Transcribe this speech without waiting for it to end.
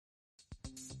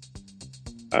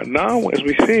Now, as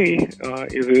we see,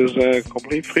 it is a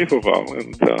complete free-for-all,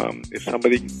 and if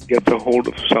somebody gets a hold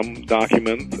of some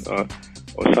document or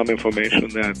some information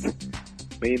that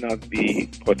may not be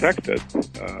protected,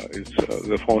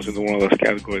 that falls into one of those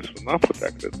categories for not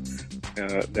protected,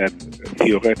 that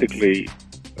theoretically,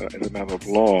 as a matter of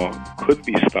law, could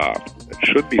be stopped, it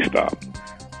should be stopped.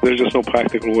 There's just no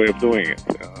practical way of doing it.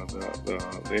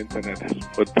 The Internet has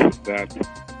put that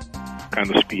kind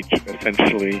of speech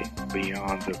essentially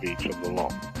beyond the reach of the law.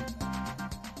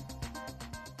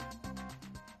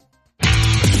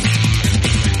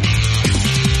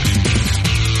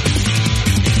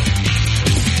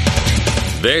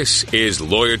 This is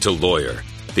Lawyer to Lawyer,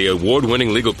 the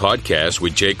award-winning legal podcast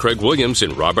with J. Craig Williams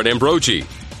and Robert Ambrogi.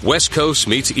 West Coast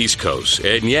meets East Coast,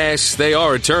 and yes, they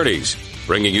are attorneys,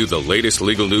 bringing you the latest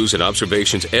legal news and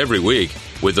observations every week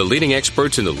with the leading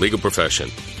experts in the legal profession.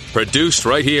 Produced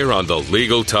right here on the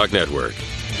Legal Talk Network.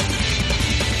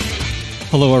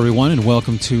 Hello, everyone, and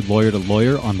welcome to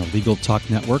Lawyer on the Legal Talk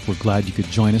Network. We're glad you could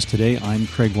join us today. I'm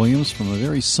Craig Williams from a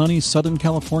very sunny Southern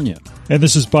California. And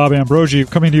this is Bob Ambrogi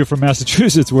coming to you from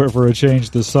Massachusetts, where for a change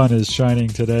the sun is shining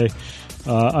today.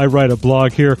 I write a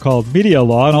blog here called Media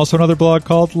Law and also another blog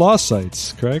called Law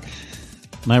Sites. Craig?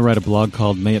 And I write a blog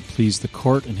called May It Please the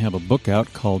Court and have a book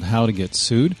out called How to Get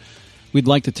Sued. We'd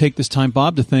like to take this time,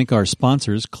 Bob, to thank our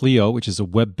sponsors, Clio, which is a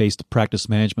web-based practice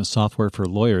management software for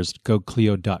lawyers,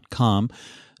 goclio.com,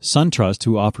 SunTrust,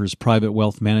 who offers private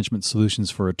wealth management solutions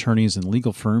for attorneys and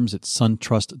legal firms at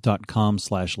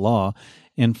suntrust.com/law,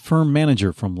 and Firm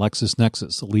Manager from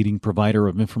LexisNexis, a leading provider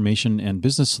of information and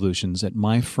business solutions at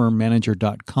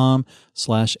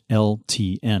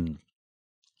myfirmmanager.com/LTN.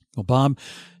 Well, Bob,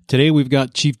 today we've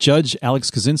got Chief Judge Alex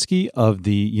Kozinski of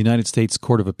the United States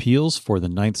Court of Appeals for the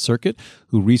Ninth Circuit,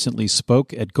 who recently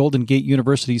spoke at Golden Gate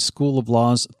University School of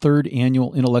Law's third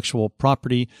annual Intellectual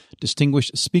Property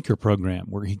Distinguished Speaker Program,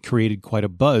 where he created quite a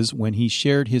buzz when he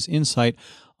shared his insight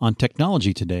on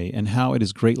technology today and how it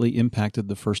has greatly impacted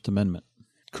the First Amendment.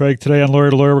 Craig, today on Lawyer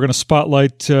to Lawyer, we're going to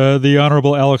spotlight the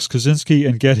Honorable Alex Kozinski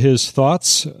and get his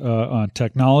thoughts on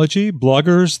technology,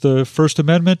 bloggers, the First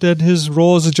Amendment, and his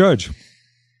role as a judge.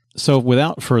 So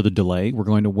without further delay, we're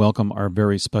going to welcome our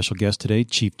very special guest today,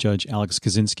 Chief Judge Alex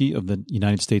Kozinski of the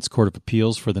United States Court of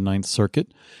Appeals for the Ninth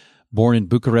Circuit. Born in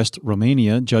Bucharest,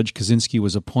 Romania, Judge Kozinski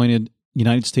was appointed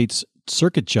United States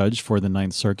Circuit Judge for the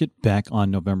Ninth Circuit back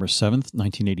on November 7th,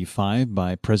 1985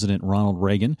 by President Ronald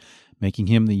Reagan, making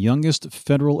him the youngest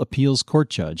federal appeals court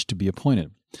judge to be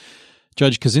appointed.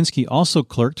 Judge Kozinski also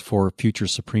clerked for future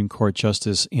Supreme Court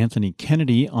Justice Anthony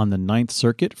Kennedy on the Ninth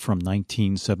Circuit from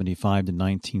 1975 to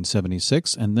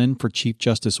 1976, and then for Chief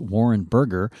Justice Warren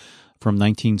Burger from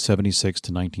 1976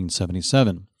 to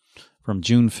 1977. From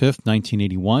June 5,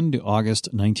 1981 to August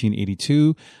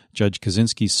 1982, Judge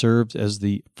Kozinski served as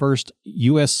the first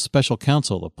U.S. Special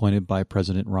Counsel appointed by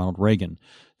President Ronald Reagan.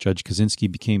 Judge Kozinski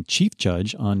became Chief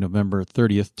Judge on November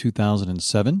 30,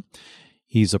 2007.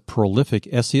 He's a prolific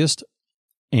essayist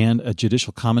and a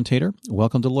judicial commentator.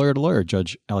 Welcome to Lawyer,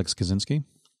 Judge Alex Kozinski.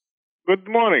 Good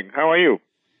morning. How are you?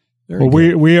 Well,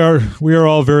 we are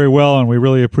all very well, and we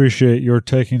really appreciate your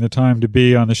taking the time to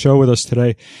be on the show with us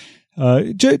today.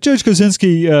 Judge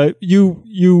Kozinski, you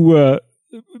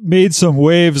made some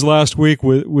waves last week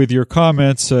with your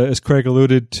comments, as Craig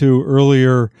alluded to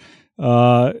earlier,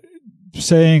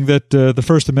 saying that the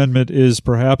First Amendment is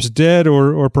perhaps dead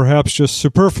or perhaps just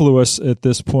superfluous at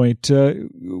this point.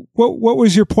 What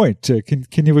was your point?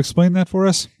 Can you explain that for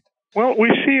us? Well, we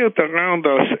see it around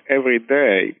us every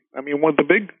day. I mean, one of the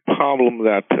big problem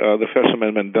that the First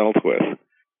Amendment dealt with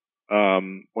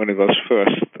when it was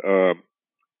first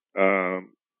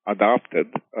adopted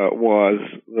was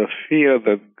the fear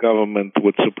that government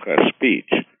would suppress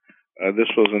speech. This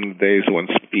was in the days when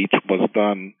speech was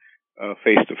done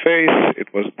face-to-face.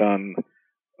 It was done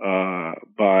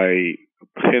by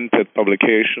printed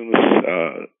publications.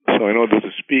 So in order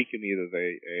to speak, you needed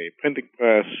a printing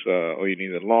press, or you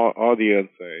needed an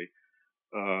audience, a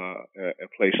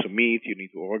place to meet. You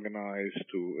need to organize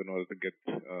in order to get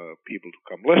people to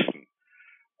come listen.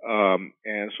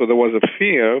 And so there was a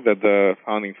fear that the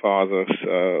founding fathers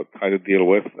tried to deal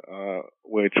with,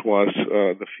 which was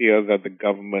the fear that the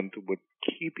government would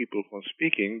keep people from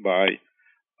speaking by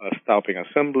stopping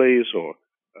assemblies or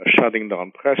shutting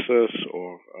down presses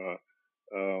or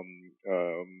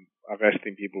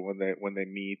arresting people when they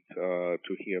meet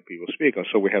to hear people speak. And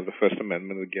so we have the First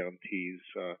Amendment that guarantees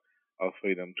our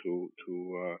freedom to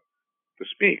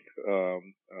speak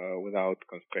without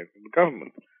constraint from the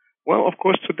government. Well, of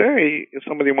course, today, if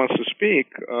somebody wants to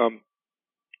speak,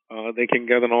 they can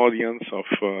get an audience of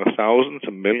thousands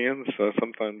and millions,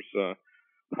 sometimes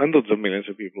hundreds of millions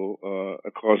of people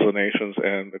across the nations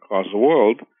and across the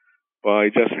world by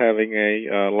just having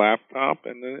a laptop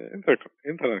and an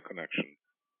internet connection.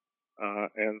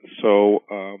 And so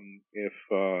if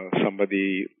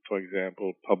somebody, for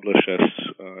example, publishes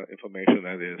information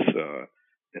that is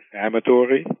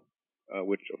defamatory,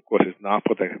 which of course is not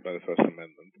protected by the First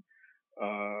Amendment,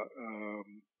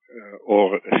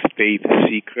 or state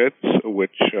secrets,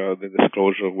 which the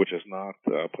disclosure of which is not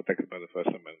protected by the First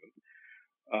Amendment,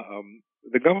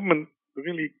 the government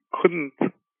really couldn't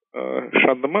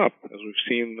shut them up, as we've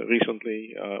seen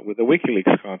recently with the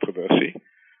WikiLeaks controversy.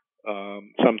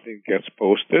 Something gets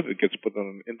posted, it gets put on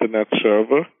an internet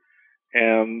server,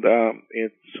 and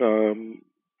it's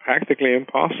practically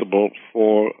impossible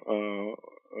for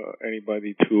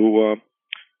anybody to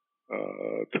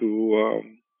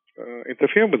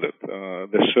interfere with it.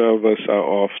 The servers are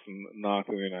often not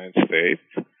in the United States.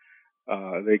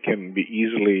 They can be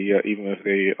easily, even if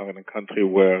they are in a country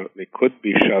where they could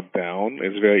be shut down,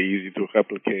 it's very easy to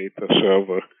replicate a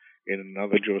server in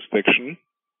another jurisdiction,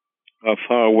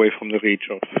 far away from the reach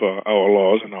of our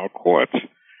laws and our courts.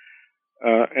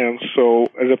 And so,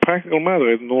 as a practical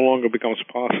matter, it no longer becomes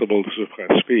possible to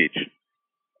suppress speech.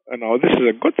 Now, this is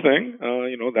a good thing.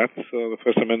 That's the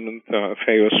First Amendment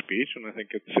favors speech, and I think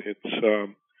it's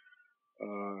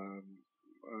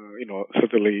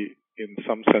certainly in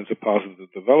some sense a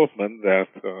positive development that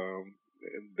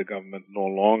the government no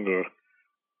longer,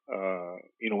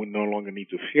 we no longer need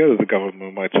to fear that the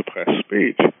government might suppress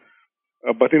speech.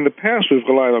 But in the past, we've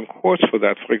relied on courts for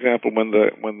that. For example, when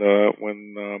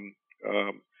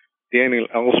Daniel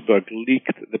Ellsberg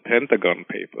leaked the Pentagon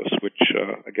Papers, which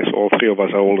I guess all three of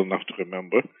us are old enough to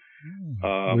remember.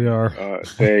 We are.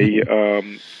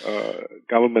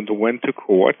 Government went to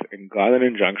court and got an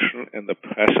injunction, and the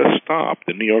press has stopped.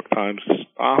 The New York Times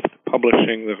stopped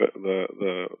publishing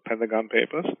the Pentagon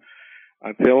Papers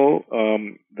until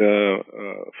the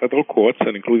federal courts,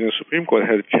 and including the Supreme Court,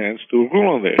 had a chance to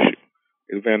rule on the issue.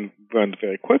 It then went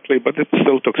very quickly, but it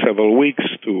still took several weeks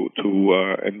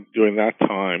and during that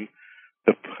time,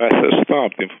 the press has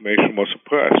stopped. The information was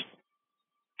suppressed.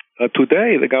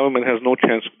 Today, the government has no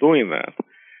chance of doing that.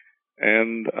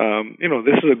 And,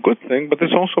 this is a good thing, but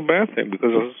it's also a bad thing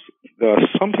because there are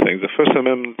some things. The First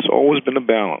Amendment has always been a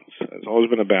balance. It's always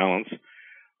been a balance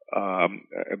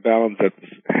that's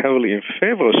heavily in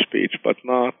favor of speech, but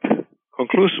not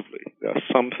conclusively. There are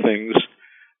some things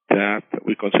that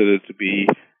we consider to be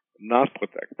not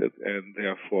protected, and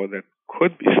therefore that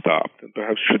could be stopped and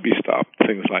perhaps should be stopped.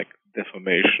 Things like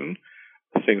defamation,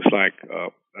 things like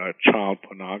child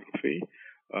pornography,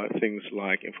 things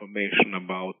like information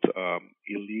about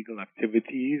illegal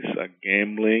activities,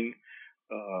 gambling,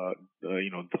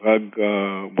 drug,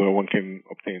 where one can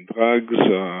obtain drugs,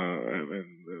 and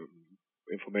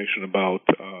information about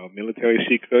military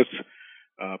secrets.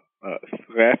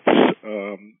 Threats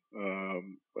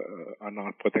are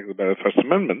not protected by the First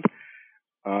Amendment.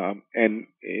 And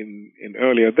in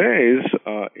earlier days,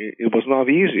 it was not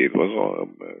easy. It was,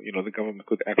 the government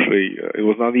could actually, it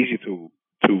was not easy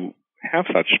to have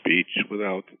such speech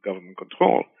without government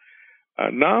control.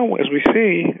 Now, as we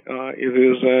see, it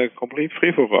is a complete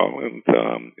free-for-all. And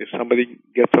if somebody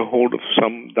gets a hold of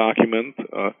some document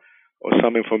or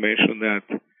some information that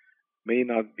may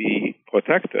not be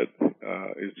protected,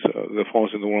 it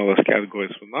falls into one of those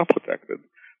categories for not protected,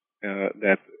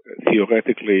 that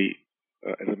theoretically,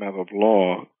 as a matter of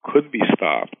law, could be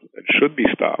stopped, it should be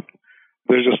stopped.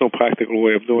 There's just no practical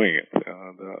way of doing it.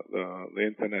 The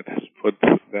Internet has put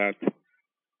that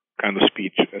kind of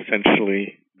speech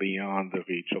essentially beyond the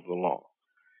reach of the law.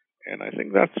 And I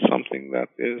think that's something that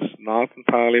is not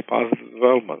entirely a positive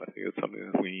development. I think it's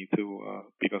something that we need to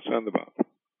be concerned about.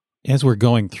 As we're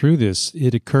going through this,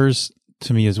 it occurs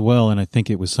to me as well, and I think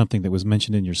it was something that was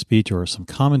mentioned in your speech or some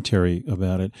commentary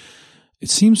about it. It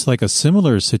seems like a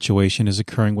similar situation is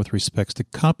occurring with respects to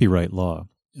copyright law.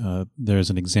 There's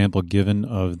an example given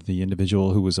of the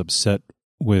individual who was upset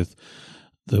with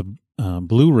the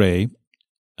Blu-ray,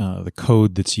 the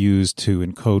code that's used to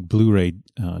encode Blu-ray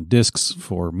discs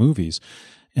for movies.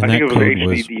 And I think it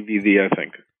was HD DVD, I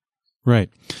think. Right.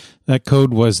 That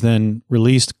code was then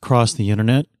released across the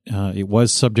internet. It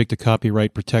was subject to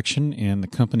copyright protection, and the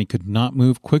company could not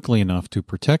move quickly enough to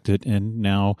protect it. And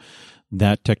now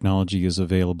that technology is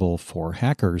available for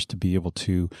hackers to be able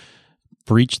to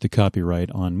breach the copyright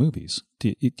on movies.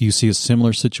 Do you see a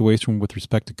similar situation with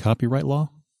respect to copyright law?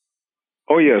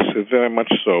 Oh, yes, very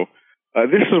much so.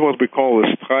 This is what we call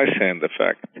the Streisand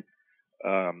effect.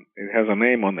 It has a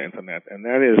name on the internet, and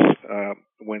that is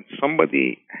when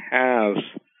somebody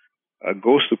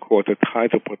goes to court to try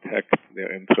to protect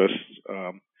their interests,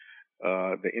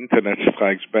 the Internet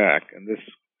Strikes Back, and this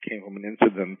came from an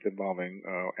incident involving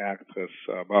actress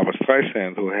Barbara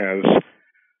Streisand, who has,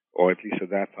 or at least at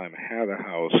that time, had a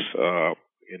house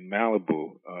in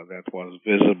Malibu that was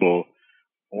visible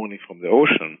only from the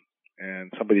ocean,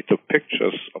 and somebody took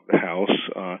pictures of the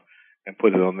house and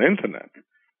put it on the Internet.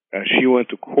 She went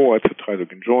to court to try to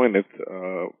enjoin it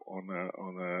on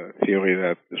a theory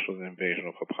that this was an invasion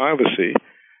of her privacy.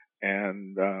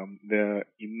 And the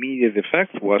immediate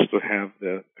effect was to have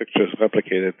the pictures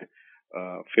replicated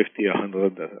 50,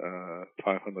 100,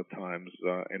 500 times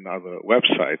in other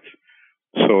websites,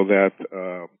 so that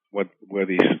where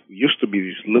these used to be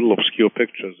these little obscure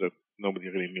pictures that nobody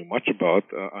really knew much about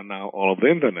are now all over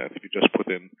the Internet. If you just put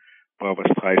in Barbara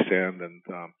Streisand and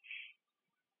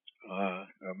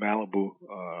Malibu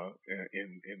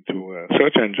into a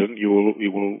search engine,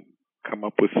 you will come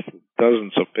up with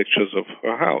dozens of pictures of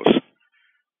her house.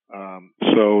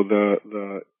 So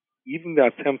even the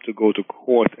attempt to go to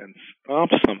court and stop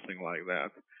something like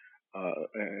that,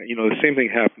 the same thing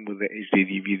happened with the HD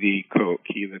DVD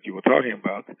key that you were talking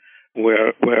about,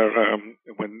 where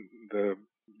when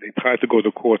they tried to go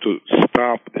to court to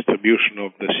stop distribution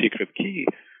of the secret key,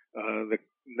 the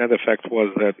net effect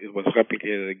was that it was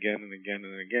replicated again and again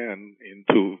and again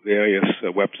into various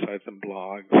websites and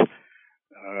blogs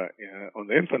on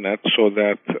the Internet, so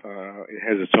that it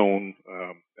has its own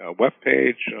web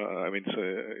page.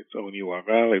 Its own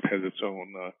URL. It has its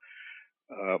own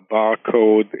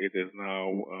barcode. It is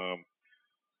now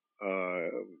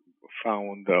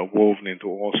found woven into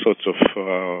all sorts of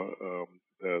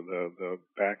the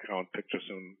background pictures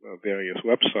in various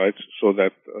websites, so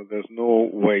that there's no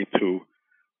way to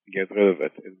get rid of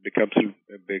it. It becomes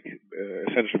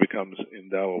essentially becomes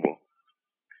indelible.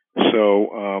 So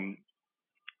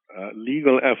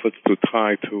legal efforts to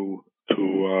try to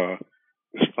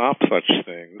stop such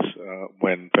things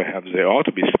when perhaps they ought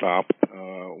to be stopped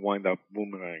wind up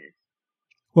boomeranging.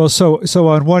 Well, so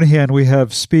on one hand, we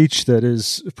have speech that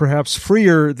is perhaps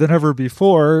freer than ever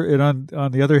before, and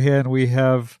on the other hand, we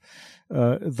have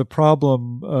the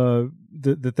problem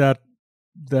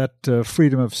that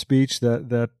freedom of speech,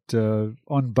 that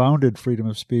unbounded freedom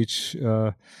of speech,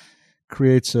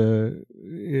 creates a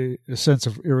sense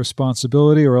of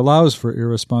irresponsibility, or allows for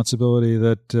irresponsibility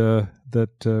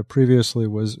that previously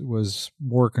was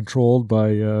more controlled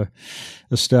by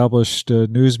established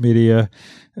news media.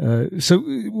 So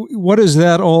what does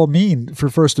that all mean for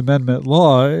First Amendment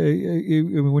law?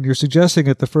 When you're suggesting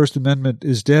that the First Amendment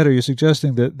is dead, are you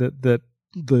suggesting that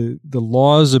the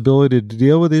law's ability to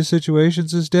deal with these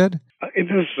situations is dead?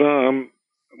 It is.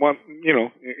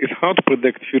 It's hard to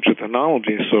predict future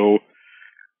technology, so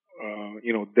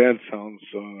dead sounds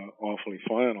awfully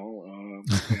final, and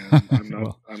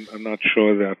I'm not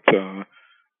sure that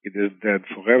it is dead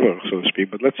forever, so to speak.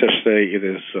 But let's just say it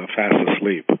is fast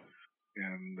asleep,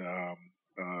 and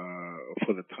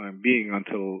for the time being,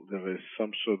 until there is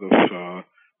some sort of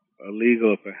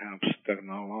legal, perhaps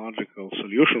technological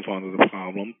solution found to the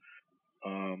problem.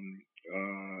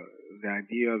 The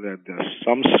idea that there's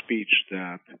some speech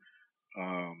that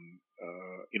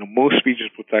most speech is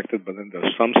protected, but then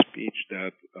there's some speech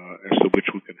that as to which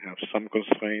we can have some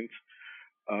constraints.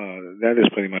 That is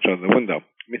pretty much out the window.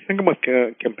 I mean, think about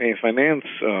campaign finance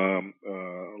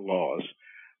laws.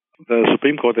 The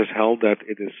Supreme Court has held that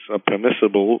it is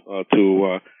permissible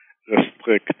to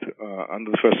restrict,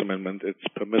 under the First Amendment, it's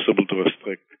permissible to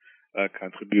restrict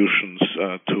contributions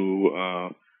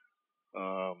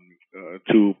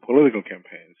to political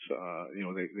campaigns.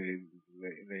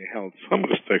 They held some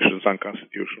restrictions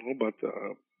unconstitutional, but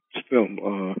still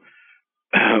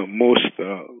most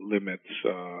limits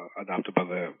adopted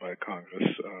by Congress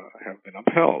have been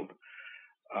upheld.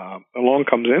 Along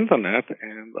comes the Internet,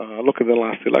 and look at the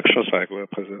last election cycle, the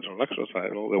presidential election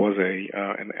cycle. There was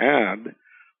an ad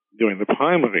during the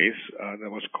primaries that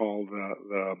was called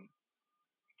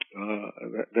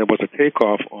there was a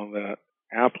takeoff on the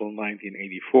Apple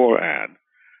 1984 ad,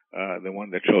 the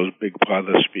one that shows Big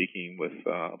Brother speaking with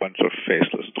a bunch of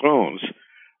faceless drones.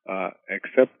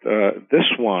 Except this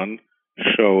one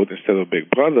showed, instead of Big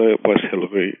Brother, it was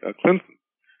Hillary Clinton.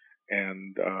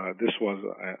 And this was,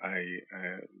 I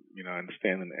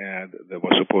understand, an ad that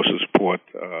was supposed to support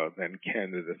then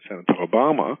candidate Senator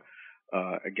Obama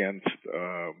against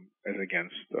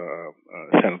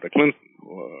Senator Clinton,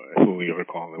 who you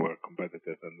recall they were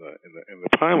competitive in the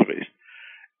primaries.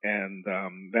 And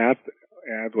that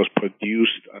ad was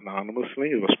produced anonymously.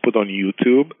 It was put on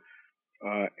YouTube,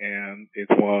 and it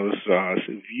was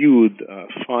viewed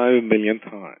 5 million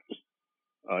times.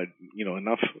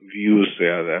 Enough views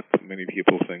there that many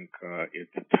people think it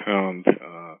turned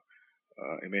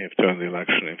it may have turned the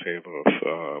election in favor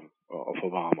of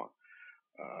Obama.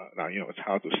 Now, it's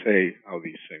hard to say how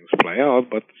these things play out,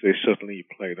 but they certainly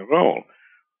played a role.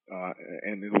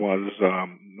 And it was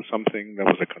something that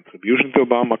was a contribution to the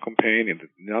Obama campaign. It did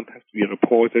not have to be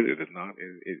reported. It did not.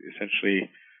 It essentially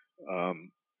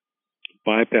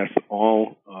bypassed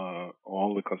all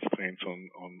the constraints on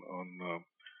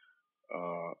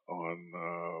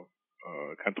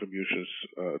contributions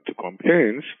to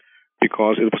campaigns,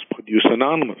 because it was produced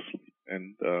anonymously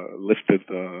and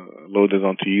loaded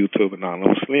onto YouTube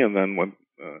anonymously, and then when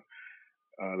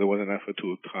there was an effort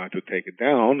to try to take it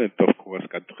down, it of course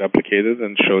got replicated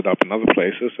and showed up in other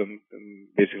places and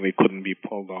basically couldn't be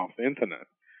pulled off the internet.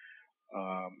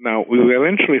 Now, we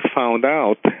eventually found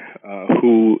out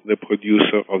who the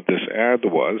producer of this ad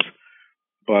was,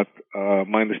 but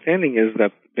my understanding is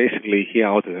that basically he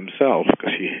outed himself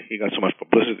because he got so much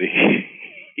publicity.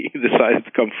 He decided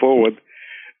to come forward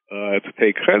to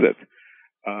take credit.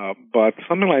 But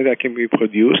something like that can be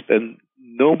produced, and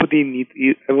nobody need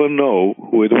ever know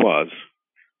who it was.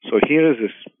 So here is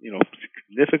this,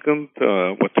 significant,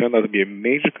 what turned out to be a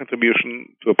major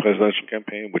contribution to a presidential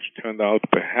campaign, which turned out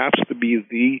perhaps to be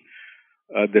the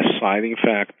deciding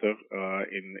factor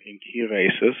in key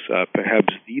races,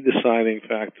 perhaps the deciding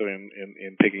factor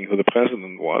in picking who the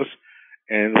president was,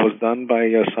 and was done by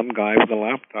some guy with a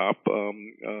laptop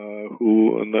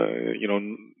who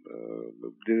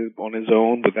did it on his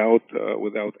own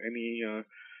without any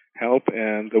help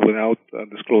and without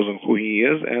disclosing who he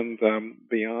is, and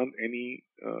beyond any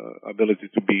ability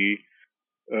to be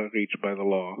reached by the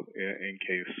law in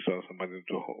case somebody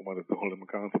wanted to hold him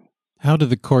accountable. How do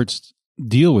the courts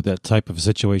deal with that type of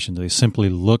situation? Do they simply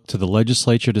look to the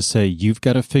legislature to say, you've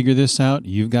got to figure this out,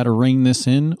 you've got to rein this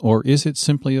in, or is it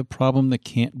simply a problem that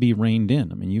can't be reined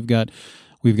in? I mean, we've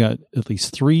got at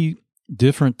least three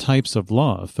different types of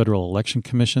law: Federal Election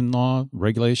Commission law,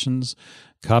 regulations,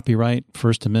 copyright,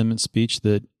 First Amendment speech,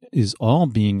 that is all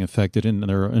being affected, and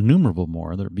there are innumerable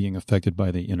more that are being affected by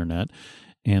the internet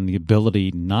and the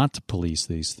ability not to police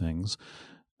these things.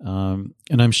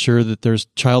 And I'm sure that there's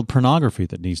child pornography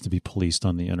that needs to be policed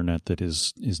on the internet that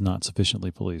is not sufficiently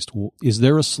policed. Is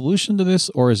there a solution to this,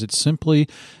 or is it simply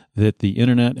that the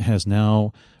internet has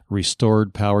now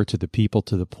restored power to the people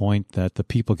to the point that the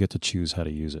people get to choose how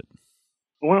to use it?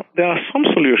 Well, there are some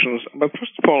solutions, but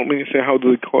first of all, when you say how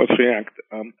do the courts react,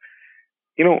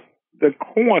 the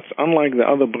courts, unlike the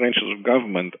other branches of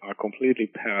government, are completely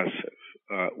passive.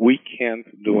 We can't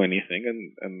do anything,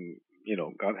 and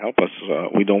God help us,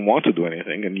 we don't want to do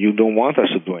anything, and you don't want us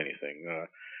to do anything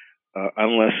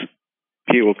unless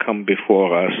people come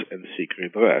before us and seek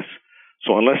redress.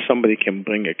 So unless somebody can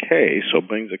bring a case or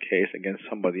brings a case against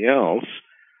somebody else,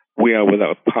 we are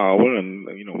without power, and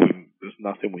there's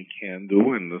nothing we can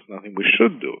do, and there's nothing we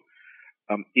should do.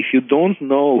 If you don't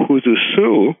know who to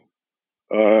sue,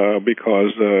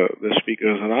 because the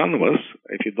speaker is anonymous,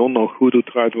 if you don't know who to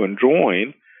try to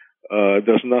enjoin,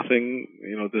 there's nothing,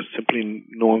 there's simply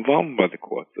no involvement by the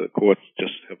court. The courts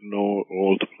just have no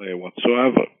role to play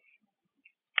whatsoever.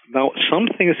 Now, some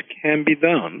things can be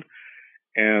done,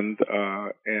 and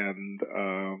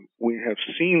we have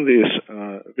seen this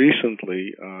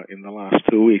recently in the last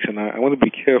 2 weeks, and I want to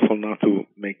be careful not to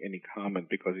make any comment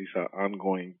because these are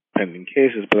ongoing pending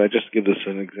cases, but I just give this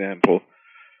an example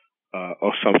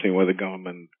of something where the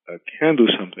government can do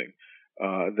something.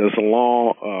 There's a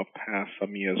law passed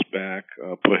some years back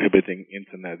prohibiting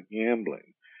internet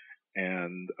gambling,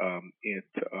 and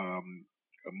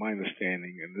my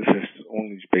understanding, and this is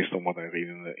only based on what I read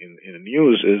in the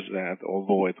news, is that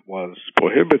although it was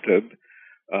prohibited,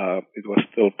 it was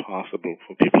still possible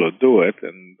for people to do it,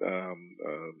 and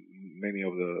many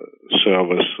of the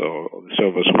servers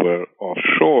were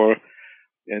offshore,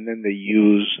 and then they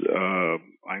used,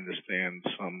 I understand,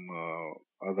 some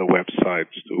other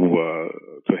websites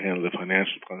to handle the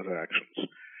financial transactions.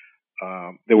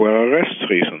 There were arrests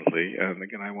recently, and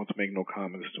again, I want to make no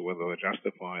comments as to whether they're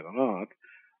justified or not.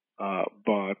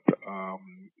 But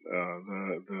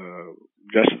the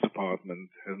Justice Department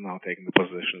has now taken the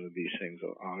position that these things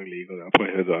are illegal, are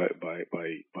prohibited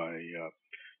by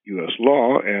U.S.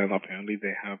 law, and apparently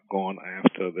they have gone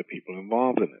after the people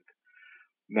involved in it.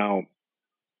 Now,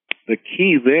 the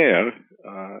key there,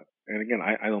 and again,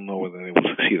 I don't know whether they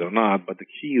will succeed or not, but the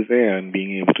key there in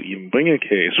being able to even bring a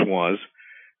case was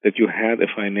that you had a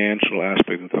financial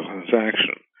aspect of the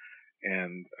transaction.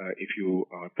 And if you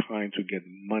are trying to get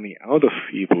money out of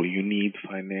people, you need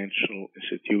financial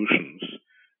institutions.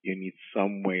 You need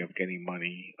some way of getting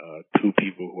money to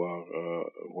people who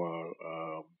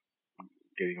are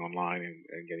getting online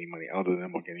and getting money out of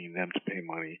them, or getting them to pay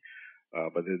money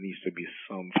but there needs to be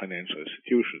some financial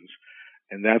institutions,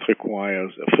 and that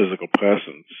requires a physical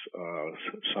presence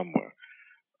somewhere.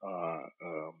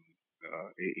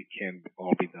 It can't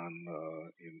all be done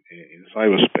in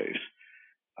cyberspace,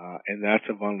 and that's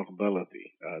a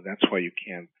vulnerability. That's why you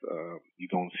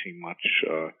don't see much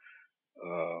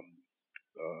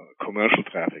commercial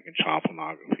traffic in child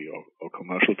pornography or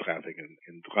commercial traffic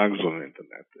in drugs on the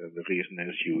internet. The reason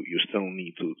is you still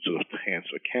need to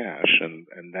transfer cash,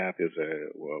 and that is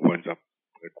winds up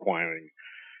requiring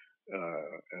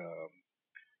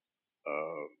a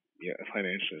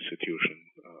financial institution.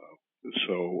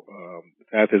 So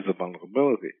that is a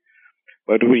vulnerability.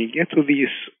 But when you get to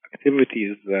these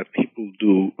activities that people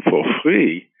do for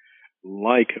free,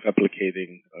 like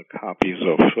replicating copies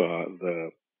of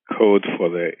the code for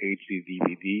the HD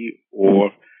DVD,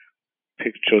 or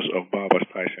pictures of Barbra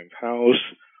Streisand's house,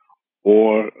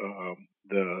 or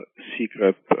the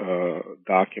secret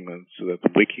documents that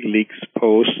WikiLeaks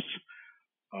posts,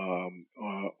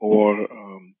 or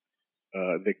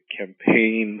the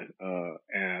campaign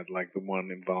ad, like the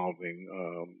one involving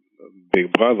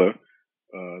Big Brother,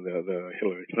 the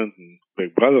Hillary Clinton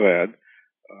Big Brother ad.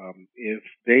 If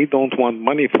they don't want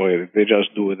money for it, if they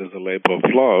just do it as a labor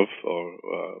of love, or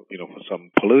for some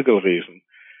political reason,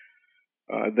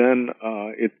 then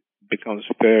it becomes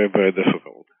very, very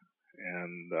difficult.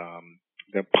 And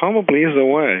there probably is a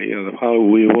way.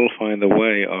 We will find a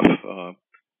way of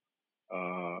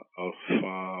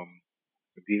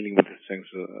dealing with these things,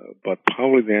 but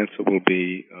probably the answer will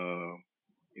be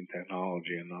in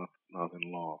technology and not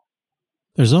in law.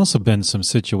 There's also been some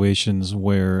situations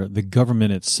where the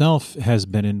government itself has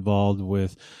been involved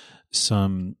with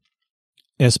some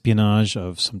espionage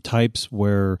of some types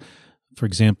where, for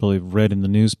example, I've read in the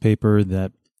newspaper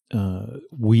that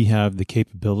we have the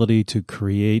capability to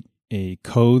create a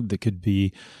code that could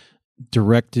be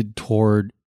directed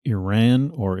toward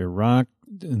Iran or Iraq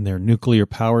and their nuclear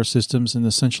power systems and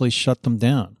essentially shut them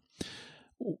down.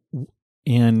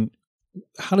 And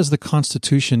how does the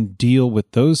Constitution deal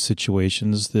with those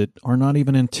situations that are not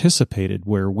even anticipated,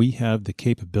 where we have the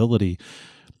capability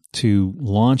to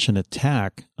launch an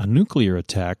attack, a nuclear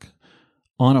attack,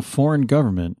 on a foreign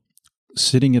government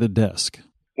sitting at a desk?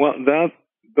 Well,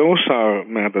 those are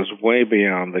matters way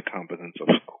beyond the competence of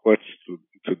courts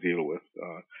to deal with.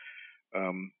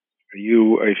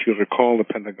 If you recall the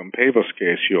Pentagon Papers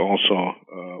case, you also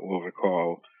will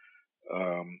recall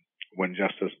when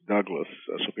Justice Douglas,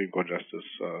 Supreme Court Justice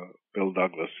Bill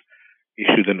Douglas,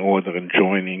 issued an order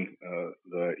enjoining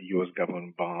the U.S.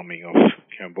 government bombing of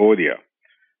Cambodia.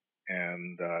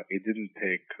 And it didn't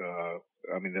take,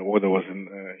 the order was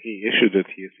he issued it,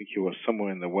 I think he was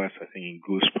somewhere in the West, I think in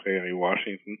Goose Prairie,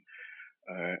 Washington,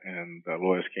 and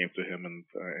lawyers came to him and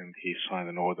he signed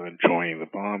an order enjoining the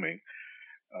bombing.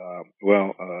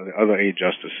 The other 8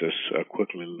 justices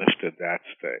quickly lifted that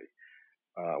stay.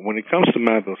 When it comes to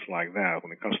matters like that,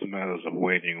 when it comes to matters of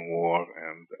waging war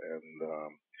and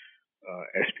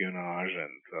espionage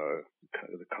and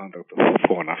the conduct of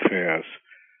foreign affairs,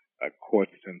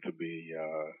 courts tend to be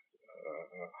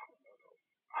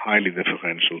highly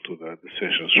differential to the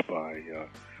decisions by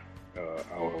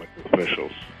our elected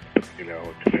officials, particularly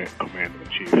our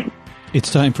commander-in-chief.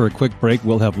 It's time for a quick break.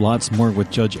 We'll have lots more with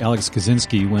Judge Alex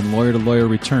Kozinski when Lawyer to Lawyer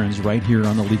returns right here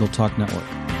on the Legal Talk Network.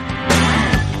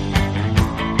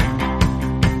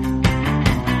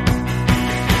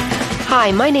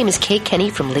 Hi, my name is Kate Kenny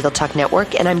from Legal Talk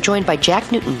Network, and I'm joined by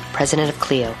Jack Newton, president of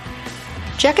Clio.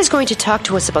 Jack is going to talk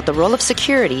to us about the role of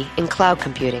security in cloud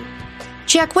computing.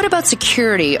 Jack, what about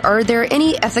security? Are there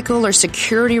any ethical or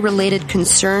security-related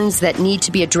concerns that need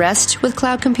to be addressed with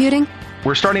cloud computing?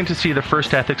 We're starting to see the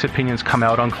first ethics opinions come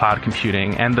out on cloud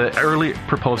computing, and the early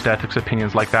proposed ethics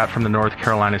opinions like that from the North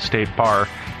Carolina State Bar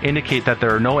indicate that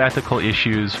there are no ethical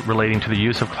issues relating to the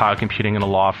use of cloud computing in a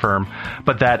law firm,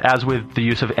 but that as with the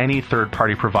use of any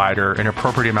third-party provider, an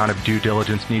appropriate amount of due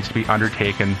diligence needs to be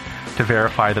undertaken to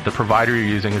verify that the provider you're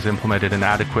using has implemented an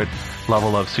adequate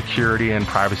level of security and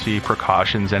privacy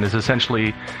precautions and is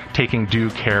essentially taking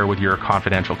due care with your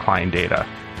confidential client data.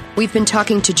 We've been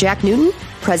talking to Jack Newton,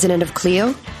 president of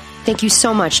Clio. Thank you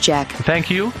so much, Jack. Thank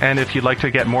you. And if you'd like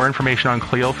to get more information on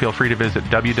Clio, feel free to visit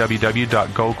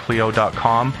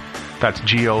www.goclio.com. That's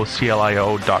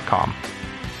GOCLIO.com.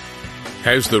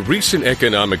 Has the recent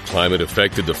economic climate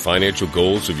affected the financial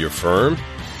goals of your firm?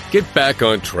 Get back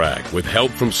on track with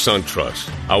help from SunTrust.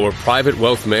 Our private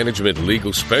wealth management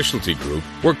legal specialty group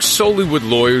works solely with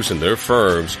lawyers and their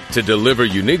firms to deliver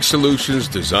unique solutions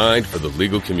designed for the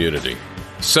legal community.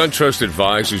 SunTrust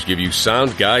advisors give you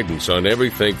sound guidance on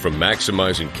everything from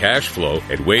maximizing cash flow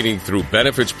and wading through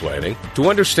benefits planning to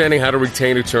understanding how to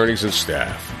retain attorneys and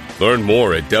staff. Learn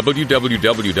more at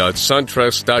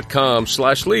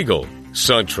www.suntrust.com/legal.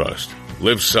 SunTrust.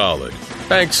 Live solid.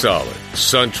 Bank solid.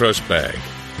 SunTrust Bank.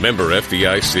 Member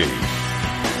FDIC.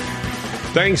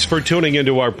 Thanks for tuning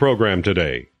into our program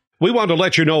today. We want to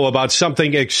let you know about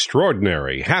something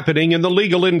extraordinary happening in the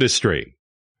legal industry.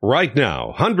 Right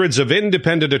now, hundreds of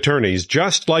independent attorneys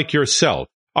just like yourself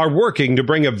are working to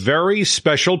bring a very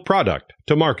special product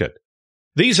to market.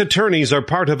 These attorneys are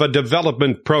part of a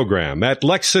development program at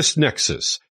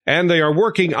LexisNexis, and they are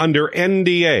working under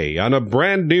NDA on a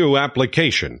brand new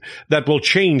application that will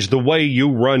change the way you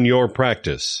run your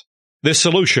practice. This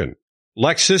solution,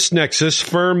 LexisNexis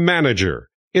Firm Manager,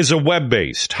 is a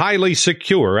web-based, highly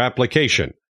secure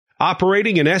application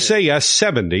operating in SAS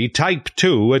 70 Type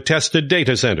 2 attested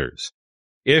data centers.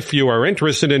 If you are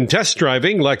interested in test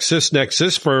driving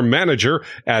LexisNexis Firm Manager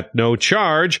at no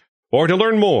charge, or to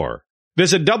learn more,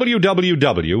 visit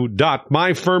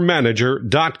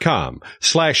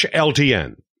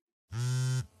www.myfirmmanager.com/LTN.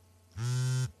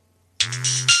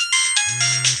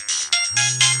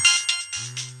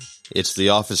 It's the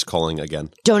office calling again.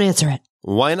 Don't answer it.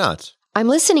 Why not? I'm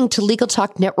listening to Legal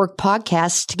Talk Network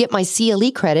podcasts to get my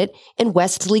CLE credit in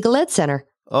West Legal Ed Center.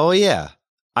 Oh, yeah.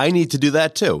 I need to do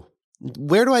that, too.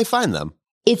 Where do I find them?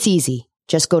 It's easy.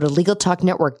 Just go to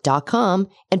LegalTalkNetwork.com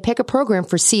and pick a program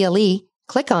for CLE,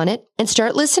 click on it, and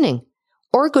start listening.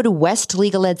 Or go to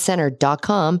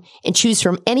WestLegalEdCenter.com and choose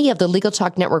from any of the Legal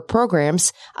Talk Network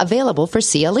programs available for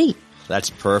CLE. That's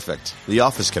perfect. The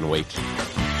office can wait.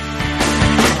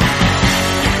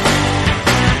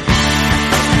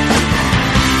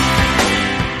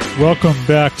 Welcome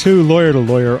back to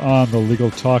Lawyer on the Legal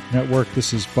Talk Network.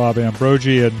 This is Bob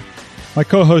Ambrogi, and my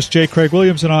co-host J. Craig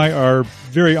Williams and I are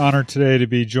very honored today to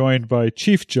be joined by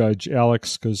Chief Judge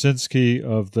Alex Kozinski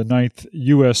of the Ninth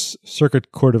U.S.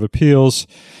 Circuit Court of Appeals.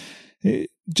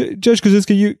 Judge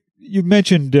Kozinski, you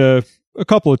mentioned a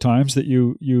couple of times that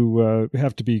you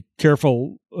have to be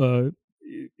careful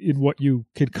in what you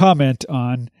can comment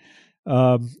on.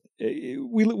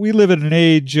 We live in an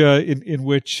age in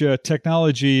which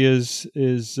technology is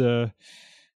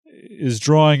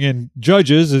drawing in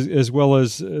judges as well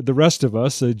as the rest of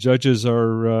us. Judges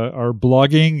are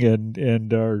blogging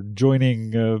and are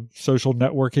joining social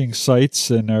networking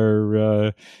sites and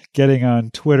are getting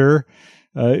on Twitter.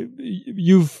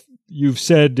 You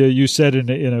said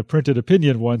in a printed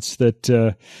opinion once that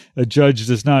a judge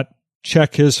does not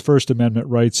check his First Amendment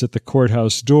rights at the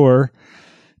courthouse door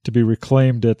to be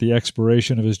reclaimed at the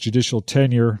expiration of his judicial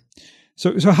tenure.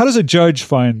 So how does a judge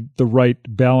find the right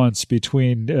balance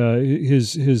between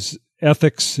his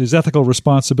ethics, his ethical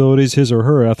responsibilities, his or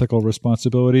her ethical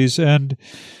responsibilities, and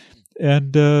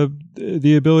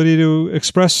the ability to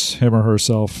express him or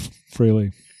herself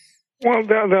freely? Well,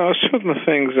 there are certain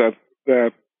things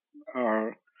that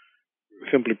are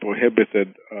simply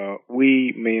prohibited.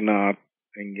 We may not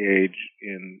engage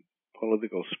in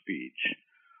political speech.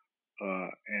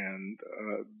 And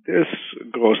this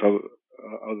grows out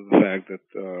of the fact that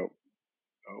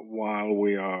while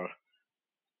we are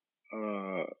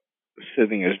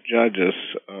sitting as judges,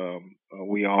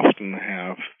 we often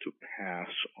have to pass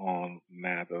on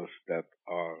matters that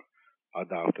are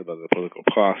adopted by the political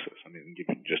process. I mean, give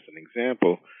you just an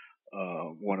example.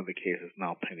 One of the cases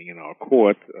now pending in our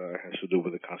court has to do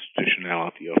with the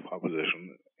constitutionality of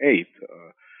Proposition 8.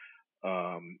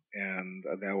 And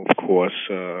that, of course,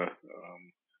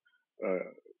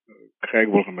 Craig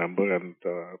will remember, and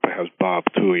perhaps Bob,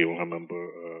 too, you'll remember,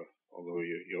 although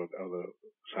you're on the other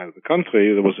side of the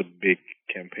country, there was a big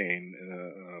campaign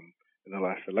in the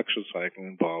last election cycle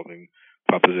involving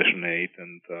Proposition 8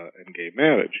 and gay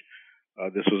marriage.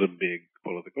 This was a big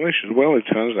political issue. Well, it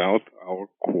turns out our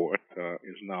court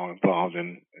is now involved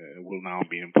will now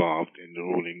be involved in the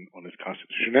ruling on its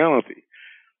constitutionality.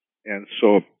 And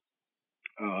so,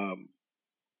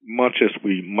 much as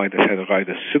we might have had a right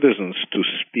as citizens to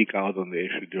speak out on the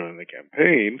issue during the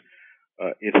campaign,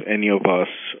 if any of us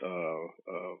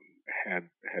had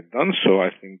done so, I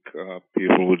think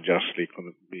people would justly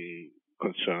be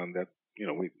concerned that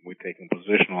we're taking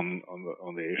position on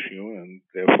the issue and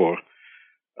therefore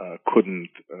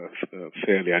couldn't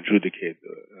fairly adjudicate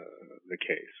the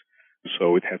case.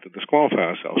 So we'd have to disqualify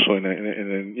ourselves. So in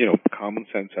a common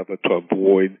sense effort to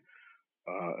avoid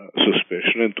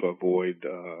suspicion and to avoid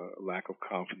lack of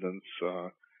confidence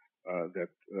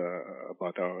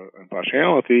about our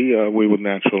impartiality, we would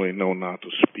naturally know not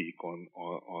to speak on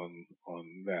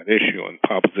that issue. And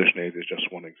Proposition 8 is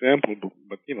just one example,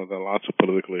 but there are lots of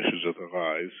political issues that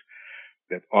arise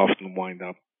that often wind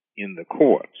up in the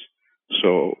courts.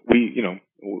 So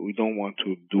we don't want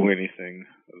to do anything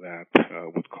that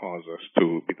would cause us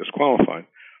to be disqualified.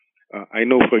 I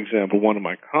know, for example, one of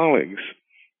my colleagues,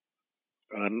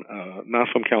 not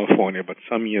from California, but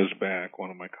some years back,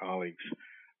 one of my colleagues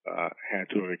had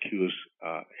to recuse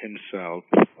himself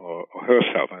or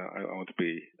herself. I want to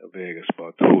be vague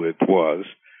about who it was,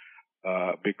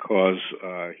 because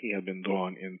he had been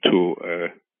drawn into a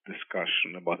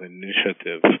discussion about an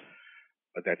initiative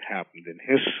that happened in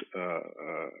his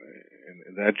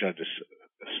in that judge's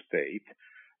state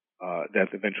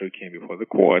that eventually came before the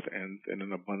court, and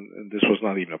this was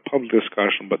not even a public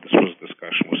discussion, but this was a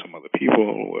discussion with some other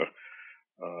people where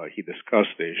he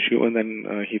discussed the issue, and then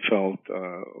he felt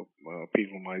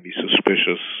people might be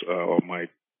suspicious or might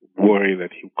worry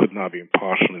that he could not be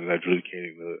impartial in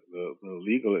adjudicating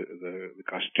the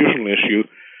constitutional issue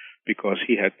because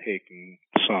he had taken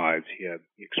sides. He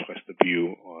expressed a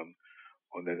view on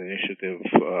that initiative,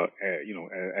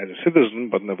 as a citizen,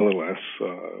 but nevertheless,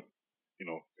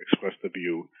 expressed the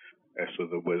view as to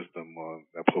the wisdom or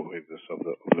appropriateness of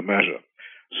the measure.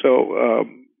 So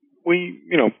we,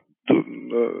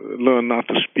 learn not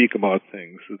to speak about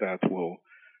things that will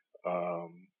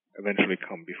eventually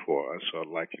come before us or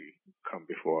likely come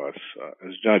before us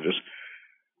as judges.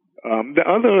 The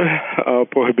other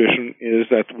prohibition is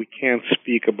that we can't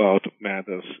speak about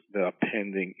matters that are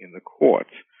pending in the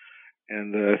courts.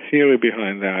 And the theory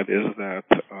behind that is that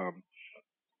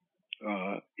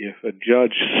if a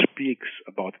judge speaks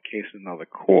about a case in another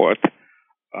court,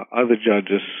 other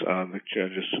judges, the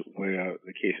judges where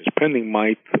the case is pending,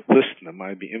 might listen. They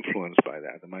might be influenced by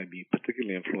that. They might be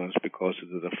particularly influenced because it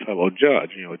is a fellow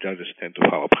judge. Judges tend to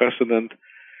follow precedent,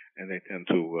 and they tend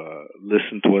to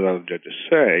listen to what other judges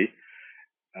say.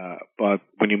 But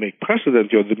when you make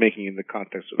precedent, you're making in the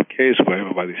context of a case where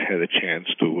everybody's had a chance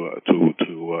to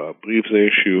brief the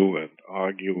issue and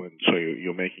argue, and so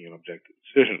you're making an objective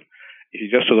decision. If you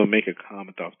just sort of make a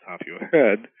comment off the top of your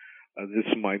head,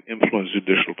 this might influence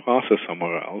judicial process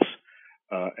somewhere else,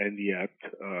 and yet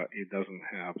it doesn't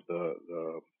have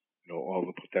all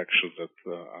the protections that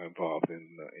are involved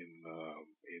in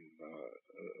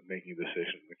making a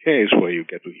decision in the case, where you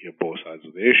get to hear both sides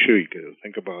of the issue, you get to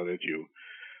think about it,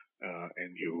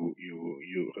 and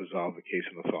you resolve the case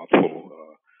in a thoughtful,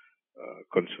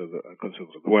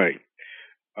 considered way.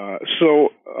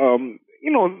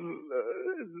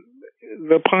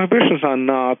 The prohibitions are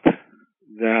not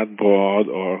that broad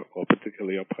or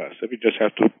particularly oppressive. You just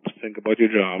have to think about your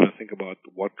job and think about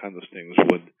what kinds of things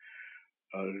would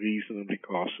reasonably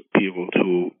cause people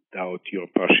to doubt your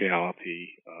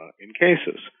partiality in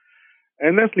cases.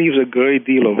 And that leaves a great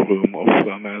deal of room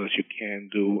of matters you can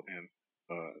do and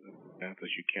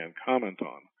matters you can comment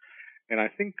on. And I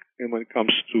think when it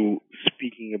comes to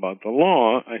speaking about the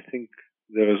law, I think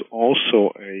there is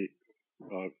also a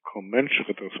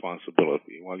commensurate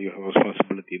responsibility. While you have a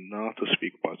responsibility not to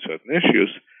speak about certain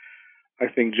issues, I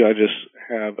think judges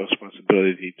have a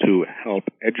responsibility to help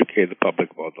educate the public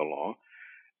about the law.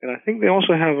 And I think they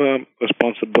also have a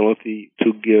responsibility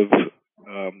to give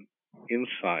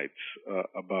insights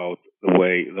about the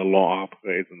way the law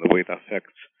operates and the way it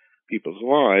affects people's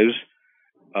lives,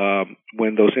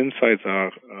 when those insights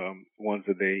are ones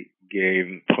that they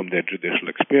gain from their judicial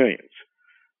experience.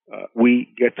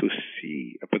 We get to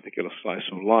see a particular slice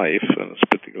of life and a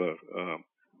particular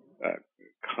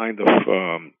kind of,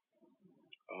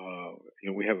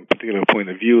 we have a particular point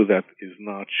of view that is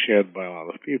not shared by a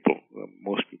lot of people.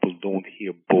 Most people don't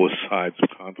hear both sides of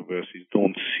controversies,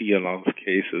 don't see a lot of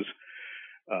cases.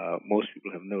 Most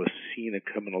people have never seen a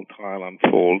criminal trial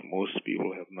unfold. Most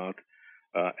people have not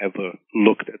ever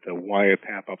looked at a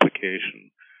wiretap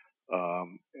application.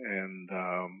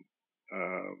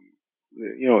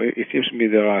 It seems to me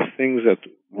there are things that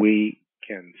we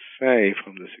can say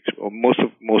from this.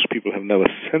 Most people have never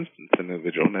sentenced an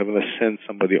individual, never sent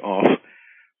somebody off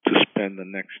to spend the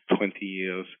next 20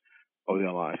 years of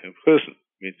their life in prison.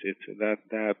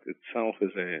 That itself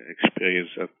is an experience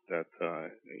that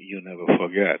you never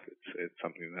forget. It's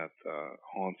something that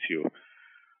haunts you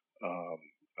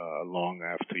long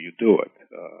after you do it.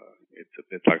 It's a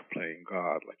bit like playing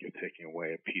God, like you're taking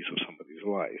away a piece of somebody's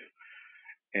life.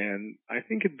 And I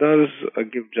think it does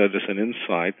give judges an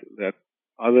insight that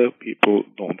other people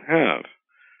don't have.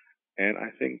 And I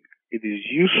think it is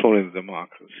useful in a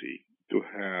democracy to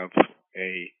have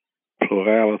a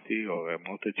plurality or a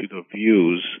multitude of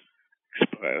views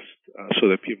expressed so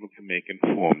that people can make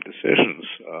informed decisions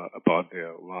about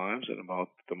their lives and about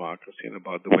democracy and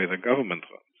about the way the government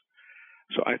runs.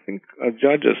 So I think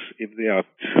judges, if they are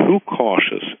too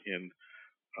cautious in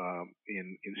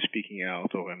in speaking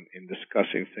out or in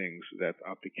discussing things that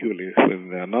are peculiar within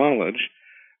their knowledge,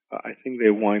 I think they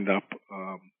wind up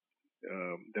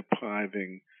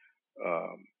depriving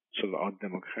sort of our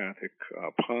democratic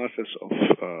process of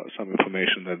some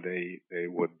information that they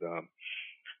would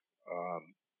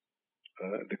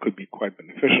that could be quite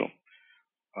beneficial.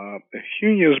 A few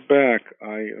years back,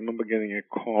 I remember getting a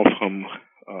call from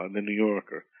the New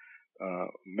Yorker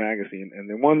magazine, and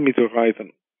they wanted me to write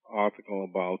an article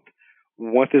about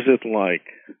what is it like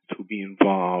to be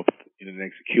involved in an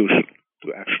execution,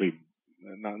 to actually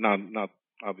not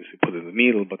obviously put in the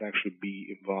needle, but actually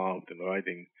be involved in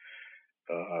writing,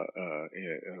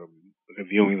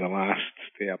 reviewing the last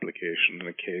stay application in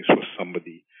a case where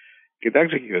somebody get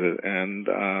executed. And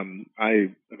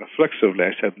I reflexively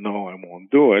I said, no, I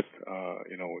won't do it.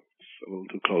 It's a little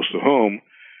too close to home.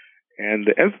 And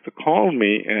the editor called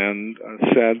me and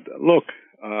said, look,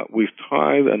 we've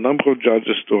tried a number of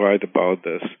judges to write about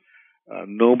this.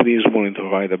 Nobody is willing to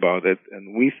write about it,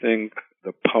 and we think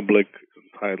the public is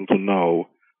entitled to know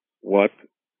what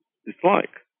it's like.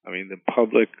 I mean, the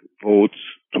public votes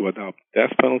to adopt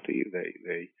death penalty.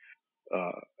 They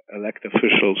elect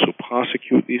officials who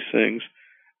prosecute these things,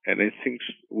 and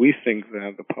we think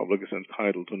that the public is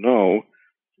entitled to know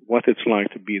what it's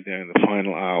like to be there in the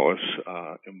final hours,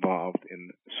 involved in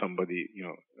somebody,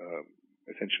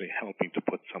 essentially helping to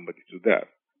put somebody to death.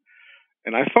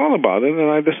 And I thought about it, and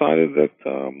I decided that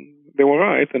they were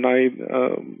right, and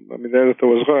the editor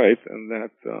was right, and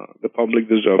that the public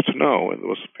deserves to know. And it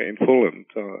was painful, and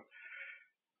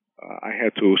I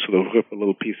had to sort of rip a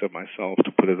little piece of myself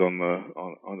to put it on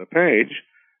the page.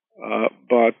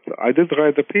 But I did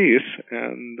write the piece,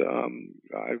 and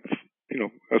I've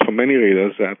heard from many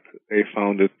readers that they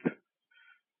found it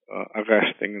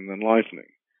arresting and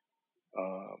enlightening.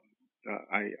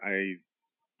 I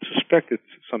suspect it's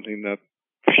something that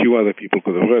few other people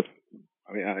could have written.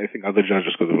 I mean, I think other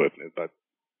judges could have written it, but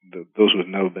those who have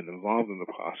never been involved in the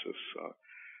process,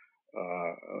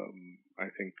 I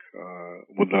think,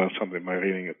 would learn something by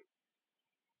reading it.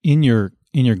 In your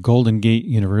Golden Gate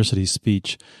University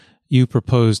speech, you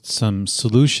proposed some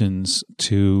solutions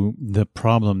to the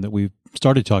problem that we've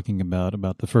started talking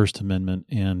about the First Amendment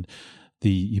and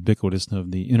the ubiquitousness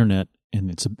of the internet and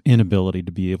its inability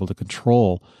to be able to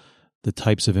control the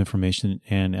types of information,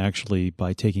 and actually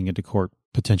by taking it to court,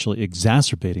 potentially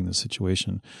exacerbating the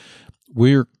situation.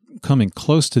 We're coming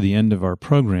close to the end of our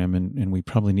program, and we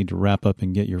probably need to wrap up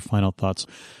and get your final thoughts.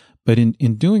 But in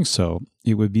doing so,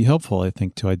 it would be helpful, I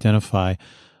think, to identify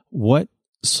what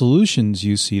solutions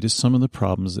you see to some of the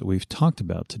problems that we've talked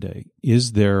about today.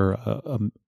 Is there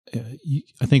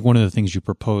I think one of the things you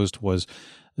proposed was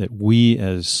that we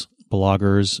as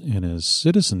bloggers and as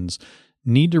citizens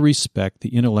need to respect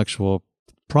the intellectual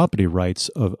property rights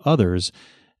of others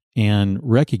and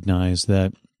recognize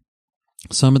that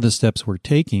some of the steps we're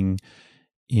taking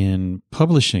in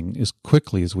publishing as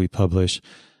quickly as we publish,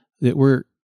 that we're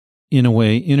in a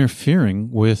way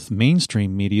interfering with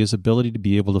mainstream media's ability to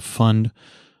be able to fund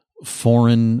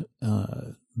foreign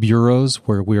bureaus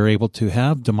where we're able to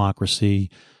have democracy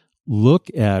look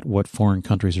at what foreign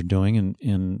countries are doing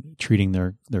in treating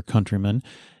their countrymen.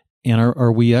 And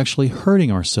are we actually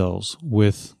hurting ourselves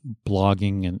with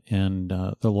blogging and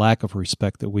the lack of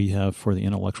respect that we have for the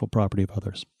intellectual property of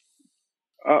others?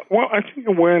 Well, I think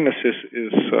awareness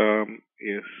is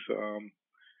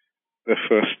the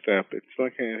first step. It's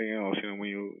like anything else. When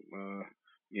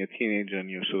you're a teenager and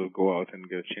you sort of go out and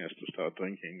get a chance to start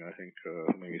drinking, I think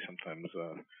maybe sometimes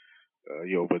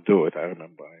you overdo it. I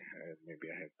remember I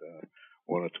had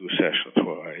one or two sessions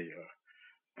where I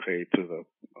prayed to the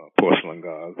porcelain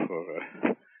god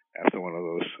after one of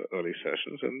those early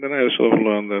sessions, and then I sort of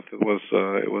learned that it was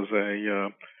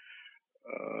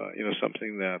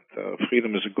something that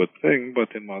freedom is a good thing,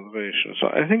 but in moderation. So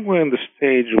I think we're in the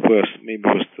stage where maybe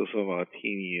we're still sort of our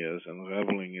teen years and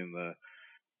reveling in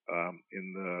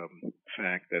the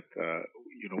fact that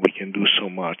we can do so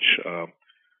much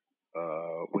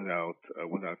without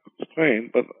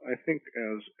constraint. But I think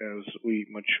as we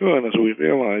mature and as we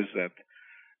realize that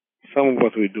some of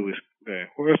what we do is very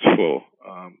hurtful,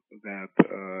 that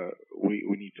we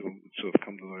need to sort of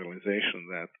come to the realization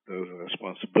that there's a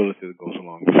responsibility that goes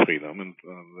along with freedom, and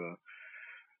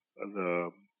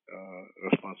the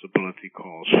responsibility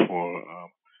calls for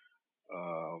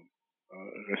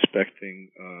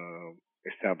respecting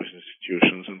established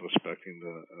institutions and respecting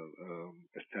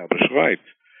the established rights.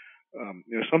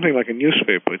 Something like a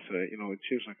newspaper, it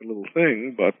seems like a little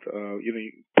thing, but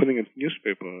putting a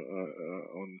newspaper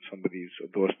on somebody's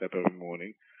doorstep every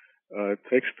morning it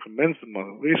takes a tremendous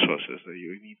amount of resources.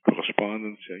 You need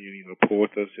correspondents, you need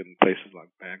reporters in places like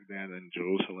Baghdad and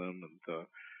Jerusalem and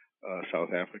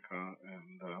South Africa,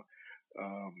 and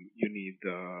you need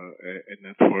a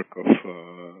network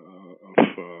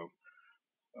for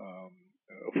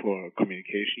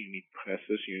communication. You need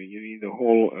presses. You need a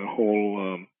whole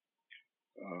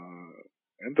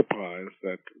enterprise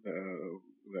that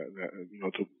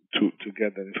to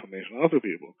get that information out to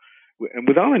people. And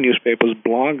without the newspapers,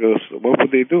 bloggers, what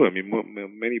would they do? I mean,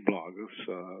 many bloggers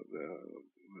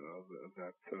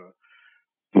that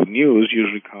do news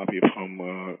usually copy from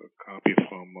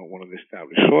one of the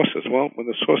established sources. Well, when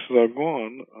the sources are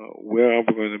gone, where are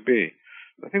we going to be?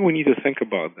 I think we need to think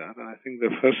about that. And I think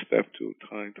the first step to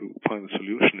trying to find a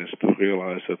solution is to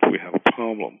realize that we have a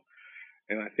problem.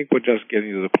 And I think we're just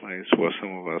getting to the place where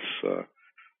some of us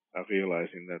are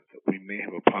realizing that we may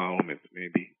have a problem. It may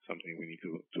be something we need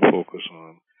to focus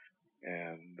on.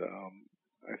 And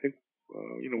I think,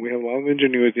 we have a lot of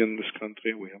ingenuity in this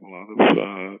country. We have a lot of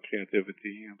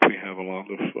creativity, and we have a lot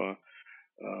of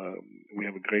we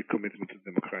have a great commitment to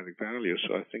democratic values.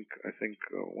 So I think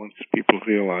once people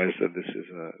realize that this is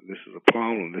a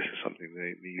problem, this is something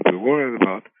they need to be worried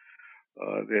about,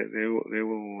 they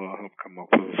will help come up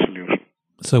with a solution.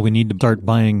 So we need to start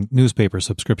buying newspaper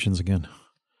subscriptions again.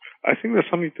 I think there's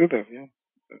something to that. Yeah,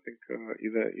 I think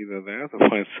either that or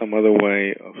find some other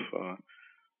way of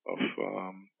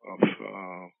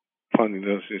funding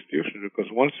those institutions,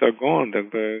 because once they're gone, they're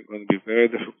going to be very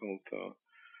difficult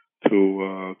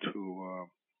to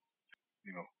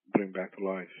bring back to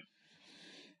life.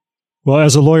 Well,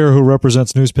 as a lawyer who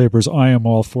represents newspapers, I am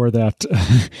all for that.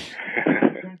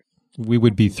 We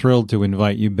would be thrilled to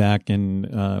invite you back,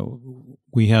 and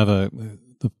we have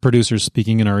the producers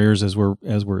speaking in our ears as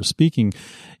we're speaking,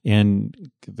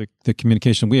 and the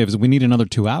communication we have is we need another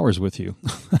 2 hours with you.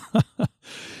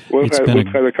 We'll try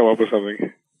to come up with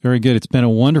something. Very good. It's been a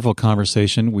wonderful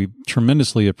conversation. We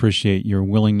tremendously appreciate your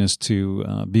willingness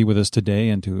to be with us today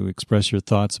and to express your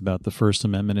thoughts about the First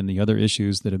Amendment and the other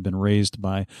issues that have been raised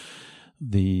by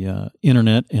the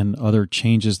internet and other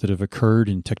changes that have occurred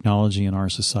in technology in our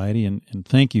society. And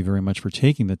thank you very much for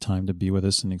taking the time to be with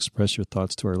us and express your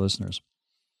thoughts to our listeners.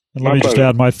 And let me just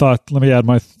add my thought. Let me add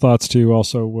my thoughts to you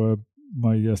also.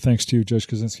 My thanks to you, Judge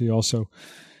Kaczynski, also.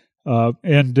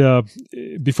 And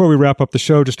before we wrap up the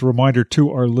show, just a reminder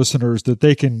to our listeners that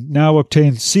they can now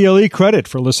obtain CLE credit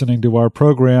for listening to our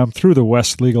program through the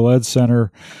West Legal Ed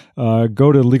Center.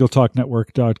 Go to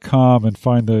LegalTalkNetwork.com and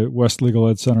find the West Legal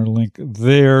Ed Center link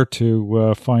there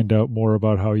to find out more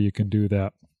about how you can do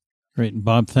that. Great. And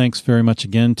Bob, thanks very much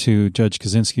again to Judge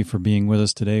Kaczynski for being with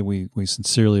us today. We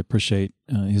sincerely appreciate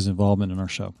his involvement in our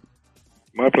show.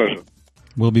 My pleasure.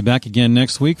 We'll be back again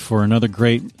next week for another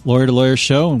great Lawyer to Lawyer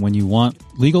show. And when you want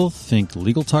legal, think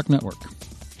Legal Talk Network.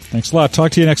 Thanks a lot.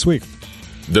 Talk to you next week.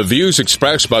 The views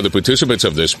expressed by the participants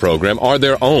of this program are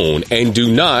their own and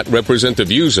do not represent the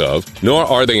views of, nor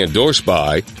are they endorsed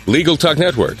by, Legal Talk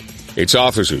Network, its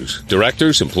officers,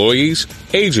 directors, employees,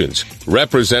 agents,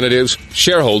 representatives,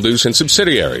 shareholders, and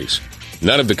subsidiaries.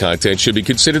 None of the content should be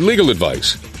considered legal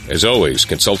advice. As always,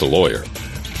 consult a lawyer.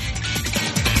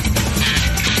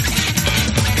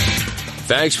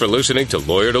 Thanks for listening to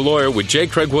Lawyer with J.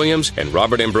 Craig Williams and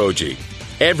Robert Ambrogi.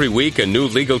 Every week, a new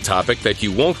legal topic that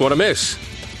you won't want to miss.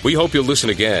 We hope you'll listen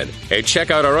again and check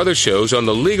out our other shows on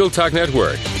the Legal Talk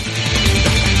Network.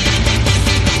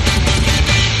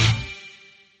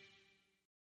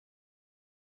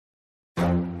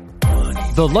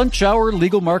 The Lunch Hour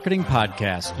Legal Marketing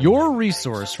Podcast, your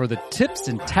resource for the tips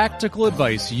and tactical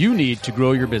advice you need to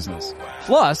grow your business.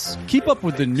 Plus, keep up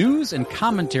with the news and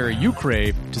commentary you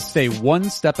crave to stay one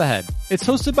step ahead. It's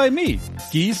hosted by me,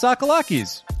 Guy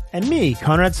Sakalakis. And me,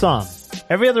 Conrad Somm.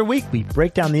 Every other week, we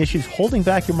break down the issues holding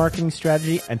back your marketing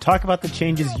strategy and talk about the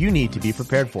changes you need to be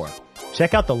prepared for.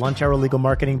 Check out the Lunch Hour Legal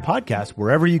Marketing Podcast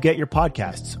wherever you get your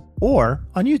podcasts or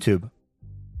on YouTube.